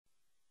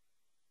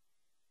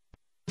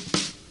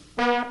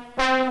The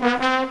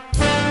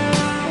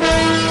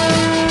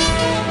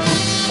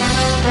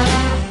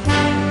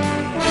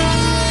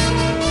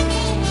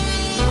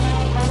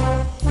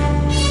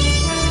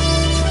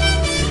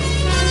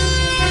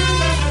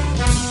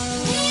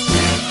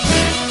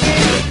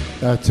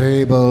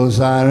tables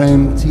are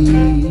empty,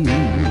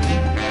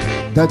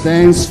 the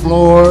dance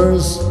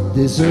floor's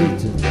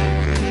deserted.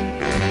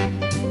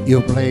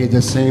 You play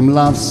the same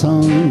love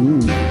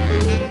song,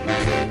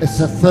 it's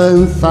the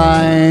third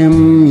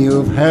time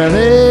you've heard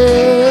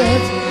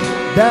it.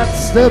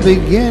 That's the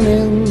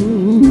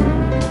beginning,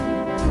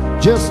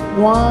 just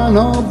one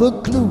of the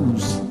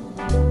clues.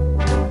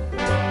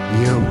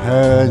 You've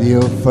heard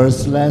your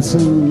first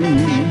lesson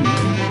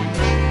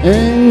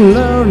in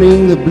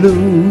learning the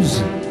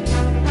blues.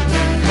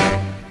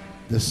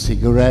 The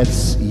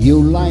cigarettes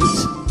you light,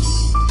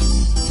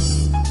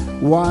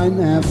 one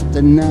after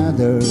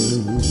another,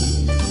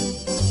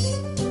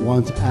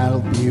 won't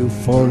help you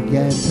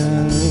forget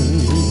her.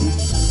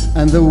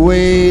 And the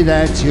way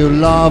that you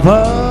love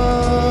her,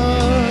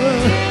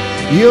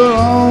 you're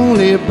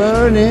only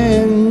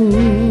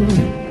burning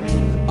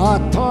a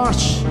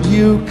torch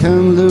you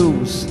can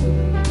lose.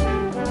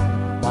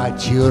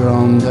 But you're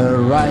on the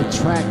right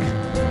track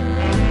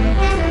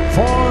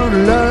for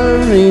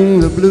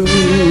learning the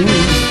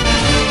blues.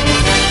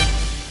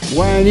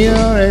 When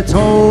you're at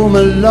home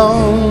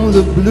alone,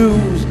 the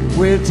blues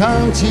will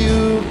taunt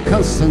you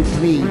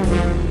constantly.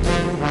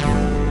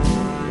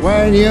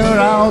 When you're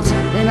out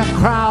in a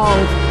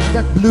crowd,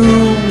 that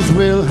blues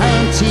will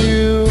haunt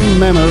you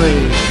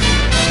memory.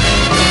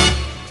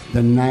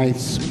 The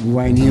nights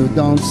when you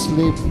don't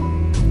sleep,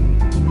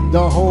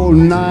 the whole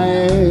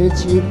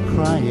night you're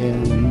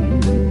crying,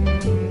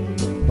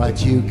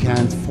 but you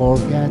can't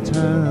forget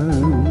her.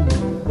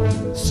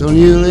 Soon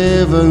you'll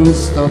even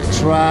stop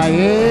trying.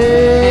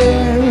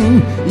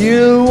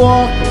 You'll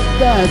walk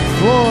that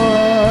floor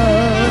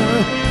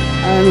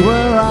and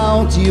wear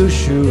out your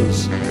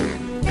shoes.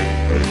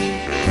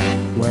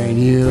 When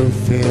you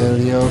feel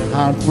your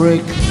heart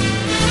break,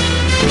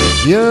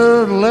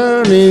 you're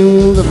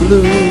learning the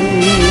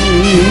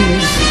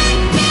blues.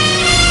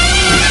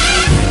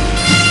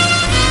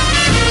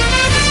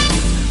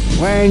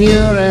 When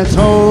you're at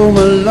home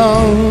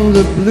alone,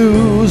 the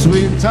blues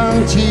will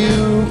taunt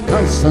you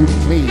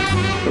constantly.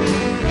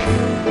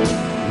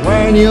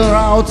 When you're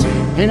out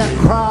in a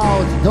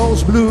crowd,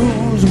 those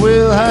blues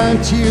will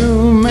haunt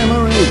you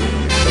memory.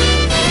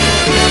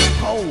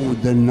 Oh,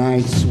 the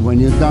nights when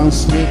you don't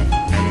sleep,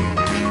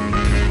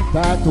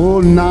 that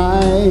whole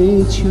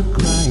night you're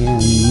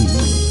crying,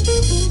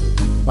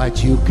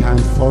 but you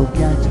can't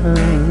forget her.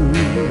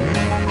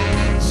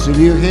 So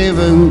you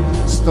even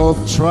stop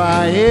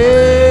trying.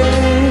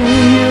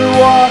 You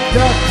walk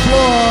the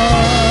floor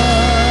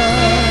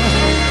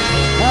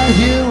and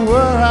you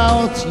wear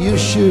out your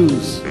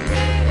shoes.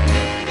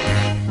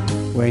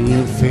 When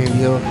you feel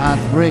your heart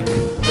break,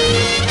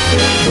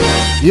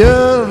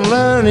 you're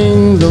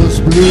learning those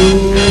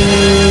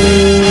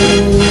blues.